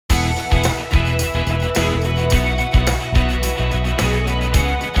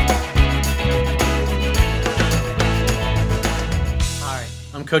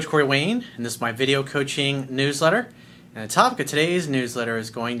Coach Corey Wayne, and this is my video coaching newsletter. And the topic of today's newsletter is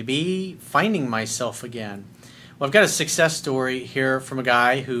going to be finding myself again. Well, I've got a success story here from a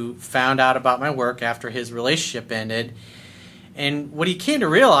guy who found out about my work after his relationship ended. And what he came to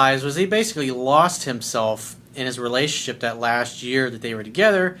realize was he basically lost himself in his relationship that last year that they were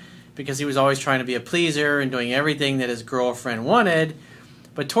together because he was always trying to be a pleaser and doing everything that his girlfriend wanted.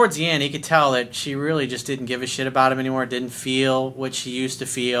 But towards the end, he could tell that she really just didn't give a shit about him anymore, didn't feel what she used to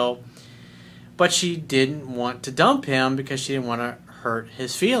feel. But she didn't want to dump him because she didn't want to hurt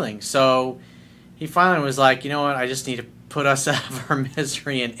his feelings. So he finally was like, you know what, I just need to put us out of our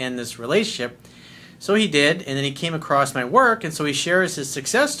misery and end this relationship. So he did, and then he came across my work, and so he shares his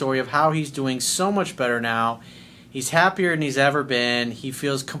success story of how he's doing so much better now. He's happier than he's ever been. He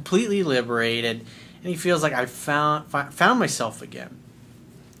feels completely liberated, and he feels like I found myself again.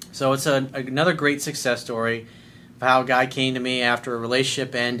 So it's another great success story of how a guy came to me after a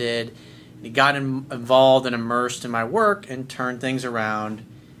relationship ended. He got involved and immersed in my work and turned things around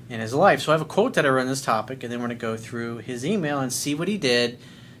in his life. So I have a quote that I wrote on this topic, and then we're going to go through his email and see what he did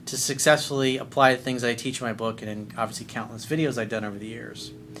to successfully apply the things that I teach in my book and in obviously countless videos I've done over the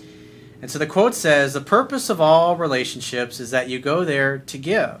years. And so the quote says, "The purpose of all relationships is that you go there to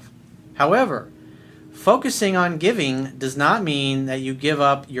give. However, focusing on giving does not mean that you give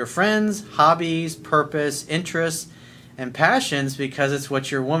up your friends, hobbies, purpose, interests, and passions because it's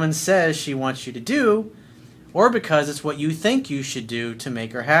what your woman says she wants you to do, or because it's what you think you should do to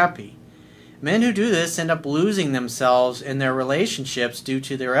make her happy. Men who do this end up losing themselves in their relationships due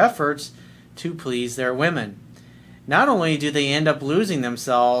to their efforts to please their women. Not only do they end up losing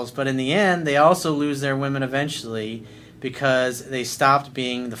themselves, but in the end, they also lose their women eventually because they stopped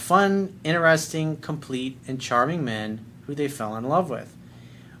being the fun, interesting, complete, and charming men who they fell in love with.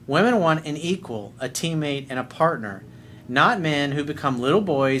 Women want an equal, a teammate, and a partner, not men who become little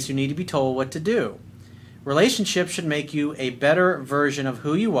boys who need to be told what to do. Relationships should make you a better version of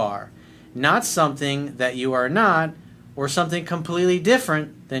who you are, not something that you are not, or something completely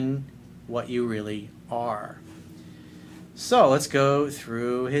different than what you really are." So let's go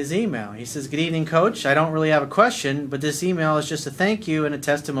through his email. He says, "Good evening, Coach. I don't really have a question, but this email is just a thank you and a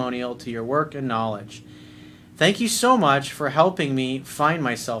testimonial to your work and knowledge. Thank you so much for helping me find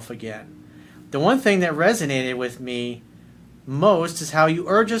myself again. The one thing that resonated with me most is how you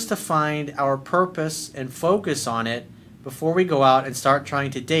urge us to find our purpose and focus on it before we go out and start trying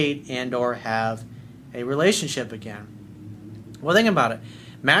to date and or have a relationship again. Well, think about it.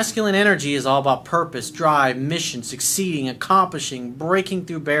 Masculine energy is all about purpose, drive, mission, succeeding, accomplishing, breaking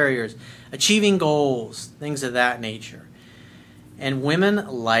through barriers, achieving goals, things of that nature. And women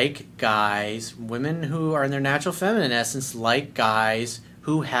like guys, women who are in their natural feminine essence like guys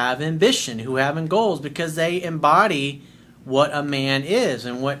who have ambition, who have goals, because they embody what a man is.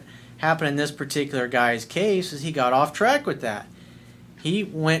 And what happened in this particular guy's case is he got off track with that. He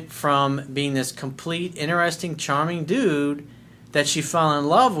went from being this complete, interesting, charming dude that she fell in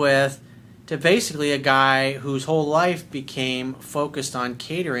love with to basically a guy whose whole life became focused on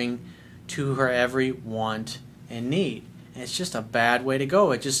catering to her every want and need. And it's just a bad way to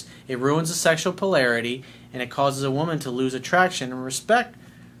go. It ruins the sexual polarity, and it causes a woman to lose attraction and respect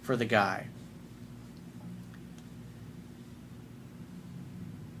for the guy.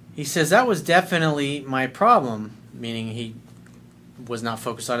 He says, that was definitely my problem, meaning he was not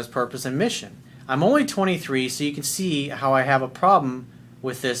focused on his purpose and mission. I'm only 23, so you can see how I have a problem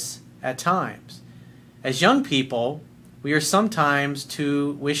with this at times. As young people, we are sometimes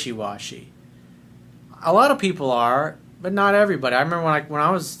too wishy-washy. A lot of people are, but not everybody. I remember when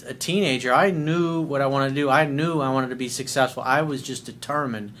I was a teenager, I knew what I wanted to do. I knew I wanted to be successful. I was just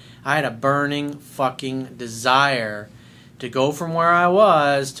determined. I had a burning fucking desire to go from where I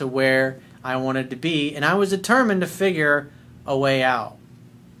was to where I wanted to be, and I was determined to figure a way out.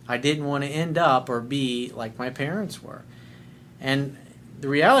 I didn't want to end up or be like my parents were. And the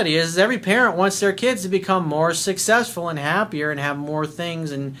reality is every parent wants their kids to become more successful and happier and have more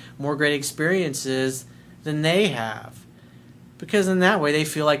things and more great experiences than they have. Because in that way they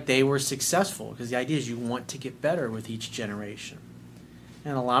feel like they were successful. Because the idea is you want to get better with each generation.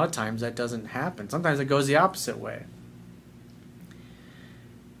 And a lot of times that doesn't happen. Sometimes it goes the opposite way.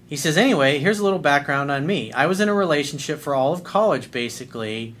 He says, anyway, here's a little background on me. I was in a relationship for all of college,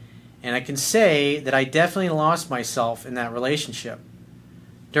 basically, and I can say that I definitely lost myself in that relationship.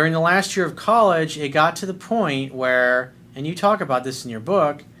 During the last year of college, it got to the point where, and you talk about this in your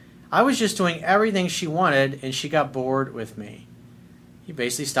book, I was just doing everything she wanted, and she got bored with me. You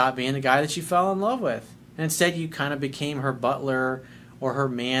basically stopped being the guy that you fell in love with, and instead you kind of became her butler or her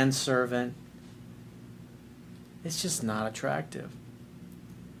manservant. It's just not attractive.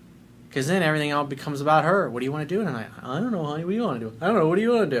 Because then everything else becomes about her. What do you want to do tonight? I don't know, honey. What do you want to do? I don't know. What do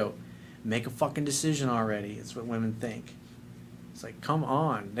you want to do? Make a fucking decision already. It's what women think. It's like, come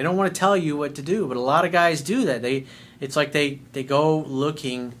on. They don't want to tell you what to do, but a lot of guys do that. It's like they go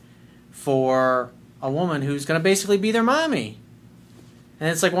looking for a woman who's going to basically be their mommy. And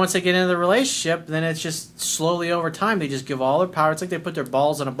it's like once they get into the relationship, then it's just slowly over time, they just give all their power. It's like they put their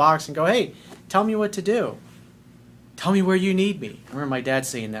balls in a box and go, hey, tell me what to do. Tell me where you need me. I remember my dad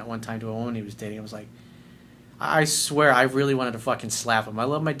saying that one time to a woman he was dating. I was like, I swear I really wanted to fucking slap him. I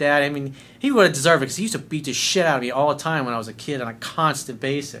love my dad. I mean, he would have deserved it because he used to beat the shit out of me all the time when I was a kid on a constant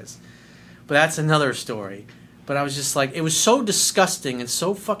basis. But that's another story. But I was just like, it was so disgusting and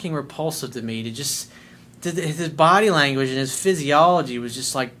so fucking repulsive to me to just, his body language and his physiology was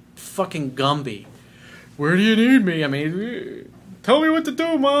just like fucking Gumby. Where do you need me? I mean, tell me what to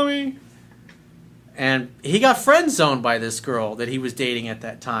do, mommy. And he got friend zoned by this girl that he was dating at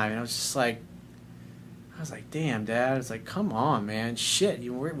that time. And I was just like, damn, Dad. It's like, come on, man. Shit.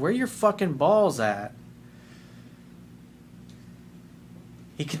 Where are your fucking balls at?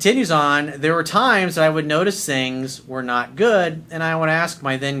 He continues on, there were times that I would notice things were not good, and I would ask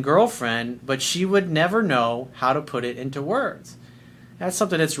my then girlfriend, but she would never know how to put it into words. That's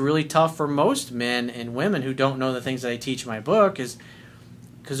something that's really tough for most men and women who don't know the things that I teach in my book, is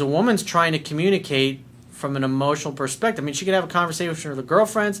because a woman's trying to communicate from an emotional perspective. I mean, she could have a conversation with her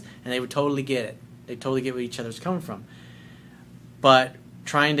girlfriends, and they would totally get it. They totally get where each other's coming from. But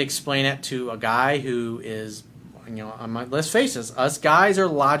trying to explain it to a guy who is, let's face it, us guys are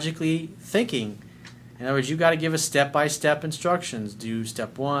logically thinking. In other words, you got to give us step-by-step instructions. Do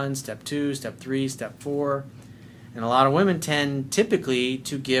step 1, step 2, step 3, step 4. And a lot of women tend typically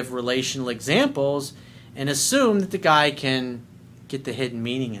to give relational examples and assume that the guy can get the hidden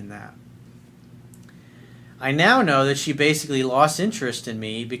meaning in that. I now know that she basically lost interest in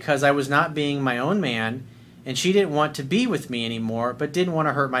me because I was not being my own man, and she didn't want to be with me anymore, but didn't want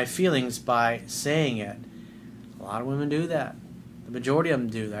to hurt my feelings by saying it. A lot of women do that. The majority of them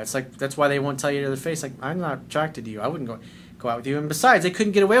do that. It's like, that's why they won't tell you to their face, like, I'm not attracted to you. I wouldn't go out with you. And besides, they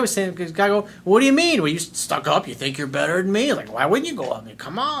couldn't get away with saying it because the guy go, what do you mean? Well, you stuck up. You think you're better than me. Like, why wouldn't you go up? I mean,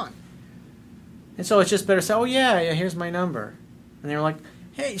 come on. And so it's just better to say, oh, yeah, here's my number. And they're like,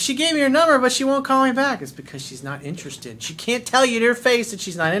 hey, she gave me her number, but she won't call me back. It's because she's not interested. She can't tell you to her face that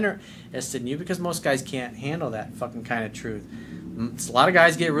she's not interested in you because most guys can't handle that fucking kind of truth. A lot of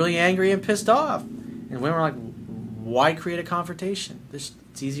guys get really angry and pissed off. And women are like, why create a confrontation? It's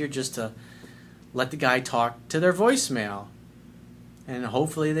easier just to let the guy talk to their voicemail. And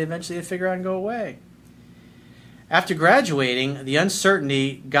hopefully they eventually figure out and go away. After graduating, the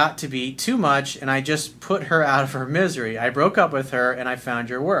uncertainty got to be too much, and I just put her out of her misery. I broke up with her, and I found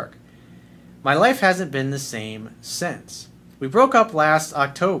your work. My life hasn't been the same since. We broke up last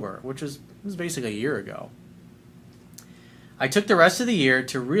October, which was basically a year ago. I took the rest of the year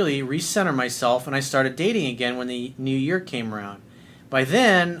to really recenter myself, and I started dating again when the new year came around. By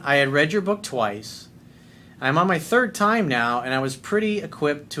then, I had read your book twice. I'm on my third time now, and I was pretty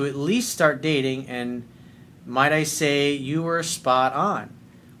equipped to at least start dating, and might I say, you were spot on.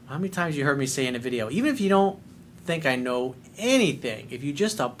 How many times you heard me say in a video, even if you don't think I know anything, if you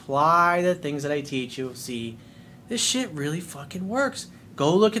just apply the things that I teach, you'll see this shit really fucking works.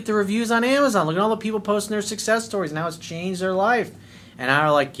 Go look at the reviews on Amazon. Look at all the people posting their success stories and how it's changed their life. And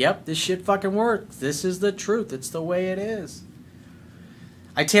I'm like, yep, this shit fucking works. This is the truth. It's the way it is.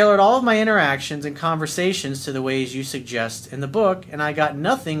 I tailored all of my interactions and conversations to the ways you suggest in the book, and I got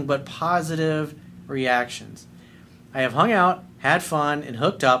nothing but positive reactions. I have hung out, had fun, and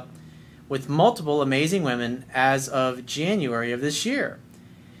hooked up with multiple amazing women as of January of this year.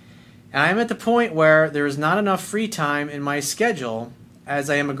 And I am at the point where there is not enough free time in my schedule, as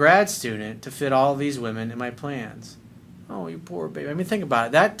I am a grad student, to fit all of these women in my plans. Oh, you poor baby. I mean, think about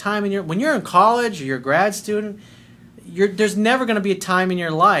it. That time when you're in college or you're a grad student, there's never going to be a time in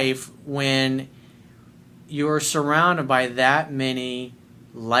your life when you're surrounded by that many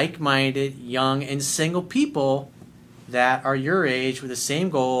like-minded, young, and single people that are your age with the same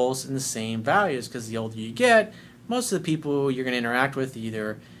goals and the same values. Because the older you get, most of the people you're going to interact with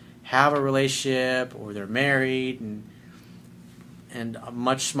either have a relationship or they're married, and a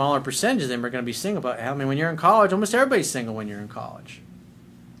much smaller percentage of them are going to be single. But I mean, when you're in college, almost everybody's single when you're in college.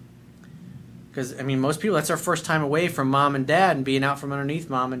 Because, I mean, most people, that's their first time away from mom and dad and being out from underneath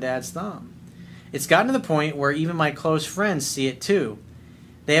mom and dad's thumb. It's gotten to the point where even my close friends see it too.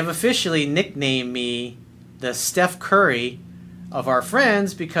 They have officially nicknamed me the Steph Curry of our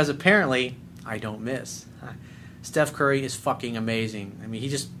friends because apparently I don't miss. Steph Curry is fucking amazing. I mean, he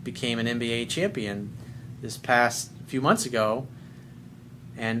just became an NBA champion this past few months ago.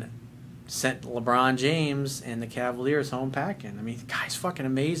 And sent LeBron James and the Cavaliers home packing. I mean, the guy's fucking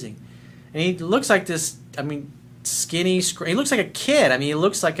amazing. And he looks like this, I mean, skinny, he looks like a kid. I mean, he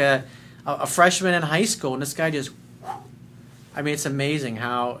looks like a freshman in high school, and this guy just, I mean, it's amazing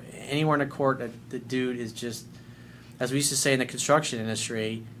how anywhere in the court, the dude is just, as we used to say in the construction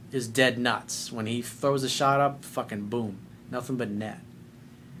industry, is dead nuts. When he throws a shot up, fucking boom. Nothing but net.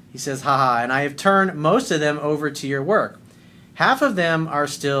 He says, haha, and I have turned most of them over to your work. Half of them are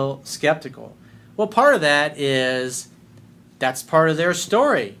still skeptical. Well, part of that is that's part of their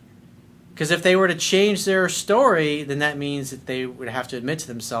story. Because if they were to change their story, then that means that they would have to admit to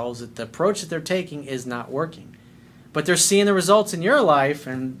themselves that the approach that they're taking is not working. But they're seeing the results in your life,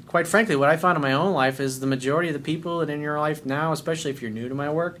 and quite frankly, what I found in my own life is the majority of the people that in your life now, especially if you're new to my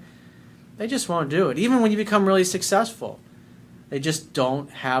work, they just won't do it. Even when you become really successful, they just don't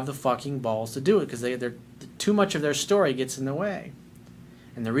have the fucking balls to do it because they're too much of their story gets in the way.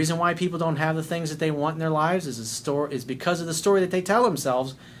 And the reason why people don't have the things that they want in their lives is because of the story that they tell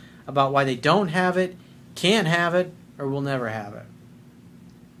themselves about why they don't have it, can't have it, or will never have it.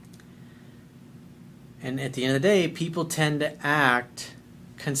 And at the end of the day, people tend to act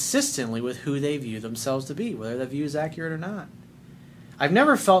consistently with who they view themselves to be, whether that view is accurate or not. I've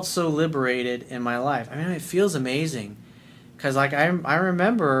never felt so liberated in my life. I mean, it feels amazing. Because like I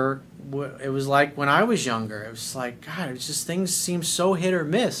remember it was like when I was younger. It was like, God, it was just things seemed so hit or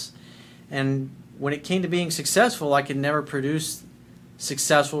miss. And when it came to being successful, I could never produce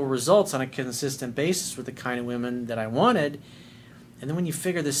successful results on a consistent basis with the kind of women that I wanted. And then when you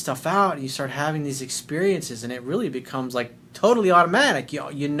figure this stuff out, you start having these experiences, and it really becomes like totally automatic.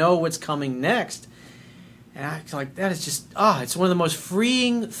 You know what's coming next. And I feel like that is just, it's one of the most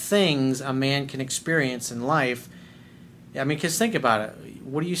freeing things a man can experience in life. I mean, because think about it.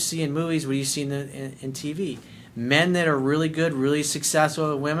 What do you see in movies? What do you see in TV? Men that are really good, really successful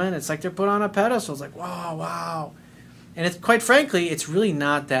with women, it's like they're put on a pedestal. It's like, wow. And it's quite frankly, it's really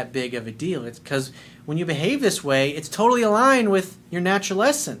not that big of a deal. It's because when you behave this way, it's totally aligned with your natural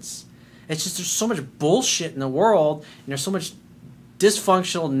essence. It's just there's so much bullshit in the world, and there's so much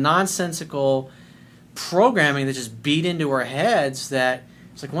dysfunctional, nonsensical programming that just beat into our heads that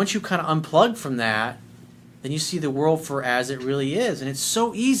it's like once you kind of unplug from that, then you see the world for as it really is. And it's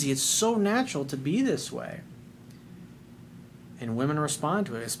so easy, it's so natural to be this way. And women respond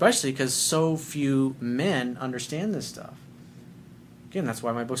to it, especially because so few men understand this stuff. Again, that's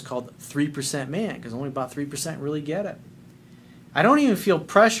why my book's called 3% Man, because only about 3% really get it. I don't even feel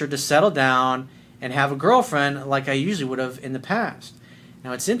pressure to settle down and have a girlfriend like I usually would have in the past.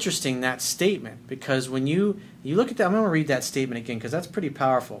 Now, it's interesting, that statement, because when you look at that, I'm going to read that statement again, because that's pretty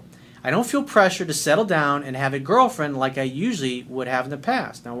powerful. I don't feel pressure to settle down and have a girlfriend like I usually would have in the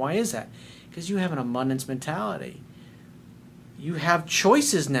past. Now, why is that? Because you have an abundance mentality. You have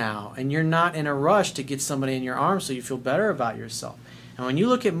choices now, and you're not in a rush to get somebody in your arms so you feel better about yourself. And when you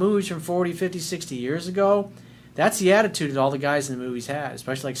look at movies from 40, 50, 60 years ago, that's the attitude that all the guys in the movies had,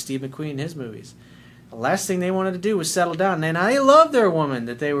 especially like Steve McQueen in his movies. The last thing they wanted to do was settle down. And they loved their woman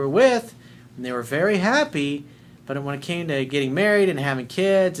that they were with, and they were very happy. But when it came to getting married and having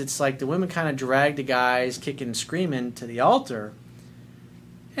kids, it's like the women kind of dragged the guys kicking and screaming to the altar.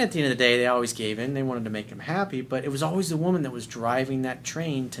 And at the end of the day, they always gave in. They wanted to make him happy. But it was always the woman that was driving that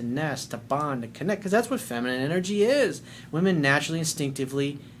train to nest, to bond, to connect. Because that's what feminine energy is. Women naturally,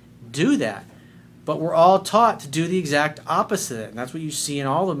 instinctively do that. But we're all taught to do the exact opposite. And that's what you see in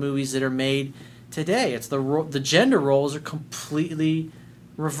all the movies that are made today. It's the gender roles are completely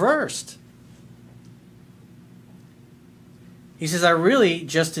reversed. He says, I really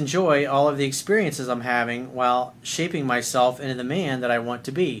just enjoy all of the experiences I'm having while shaping myself into the man that I want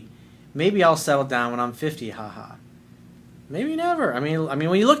to be. Maybe I'll settle down when I'm 50, haha. Maybe never. I mean,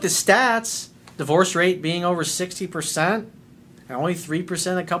 when you look at the stats, divorce rate being over 60%, and only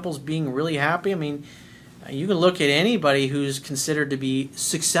 3% of couples being really happy. I mean, you can look at anybody who's considered to be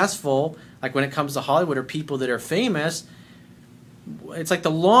successful, like when it comes to Hollywood or people that are famous. It's like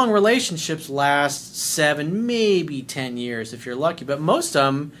the long relationships last 7, maybe 10 years if you're lucky. But most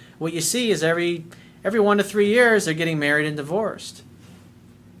of them, what you see is every 1 to 3 years they're getting married and divorced.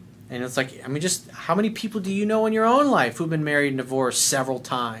 And it's like, I mean, just how many people do you know in your own life who've been married and divorced several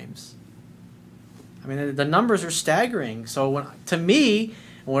times? I mean, the numbers are staggering. So to me,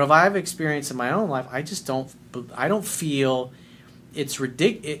 what I've experienced in my own life, I don't feel it's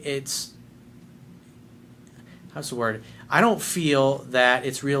ridiculous. How's the word? I don't feel that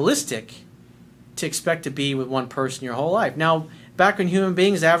it's realistic to expect to be with one person your whole life. Now, back when human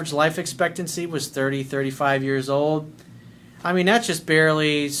beings' average life expectancy was 30, 35 years old, I mean, that's just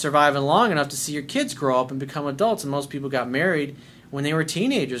barely surviving long enough to see your kids grow up and become adults. And most people got married when they were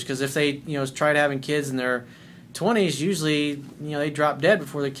teenagers, because if they tried having kids in their 20s, usually they drop dead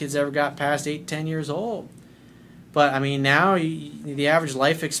before the kids ever got past 8-10 years old. But I mean, now the average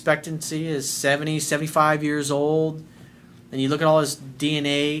life expectancy is 70, 75 years old. And you look at all this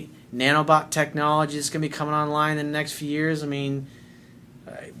DNA, nanobot technology that's going to be coming online in the next few years. I mean,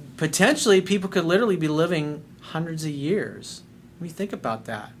 potentially people could literally be living hundreds of years. I mean, think about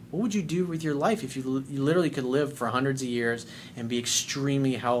that. What would you do with your life if you literally could live for hundreds of years and be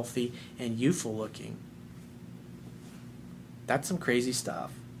extremely healthy and youthful looking? That's some crazy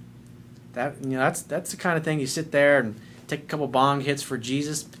stuff. That's the kind of thing you sit there and take a couple bong hits for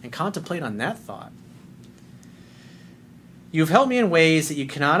Jesus and contemplate on that thought. You've helped me in ways that you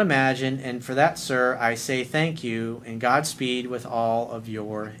cannot imagine, and for that, sir, I say thank you and Godspeed with all of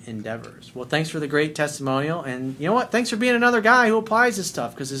your endeavors. Well, thanks for the great testimonial, and you know what? Thanks for being another guy who applies this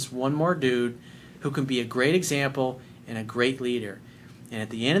stuff, because it's one more dude who can be a great example and a great leader. And at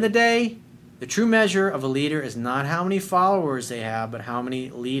the end of the day, the true measure of a leader is not how many followers they have, but how many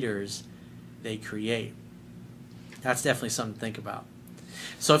leaders they create. That's definitely something to think about.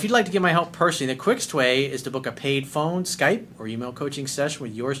 So if you'd like to get my help personally, the quickest way is to book a paid phone, Skype, or email coaching session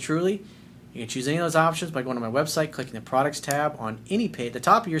with yours truly. You can choose any of those options by going to my website, clicking the products tab on any page, the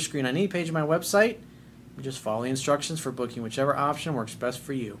top of your screen on any page of my website. You just follow the instructions for booking whichever option works best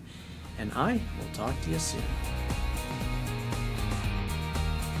for you. And I will talk to you soon.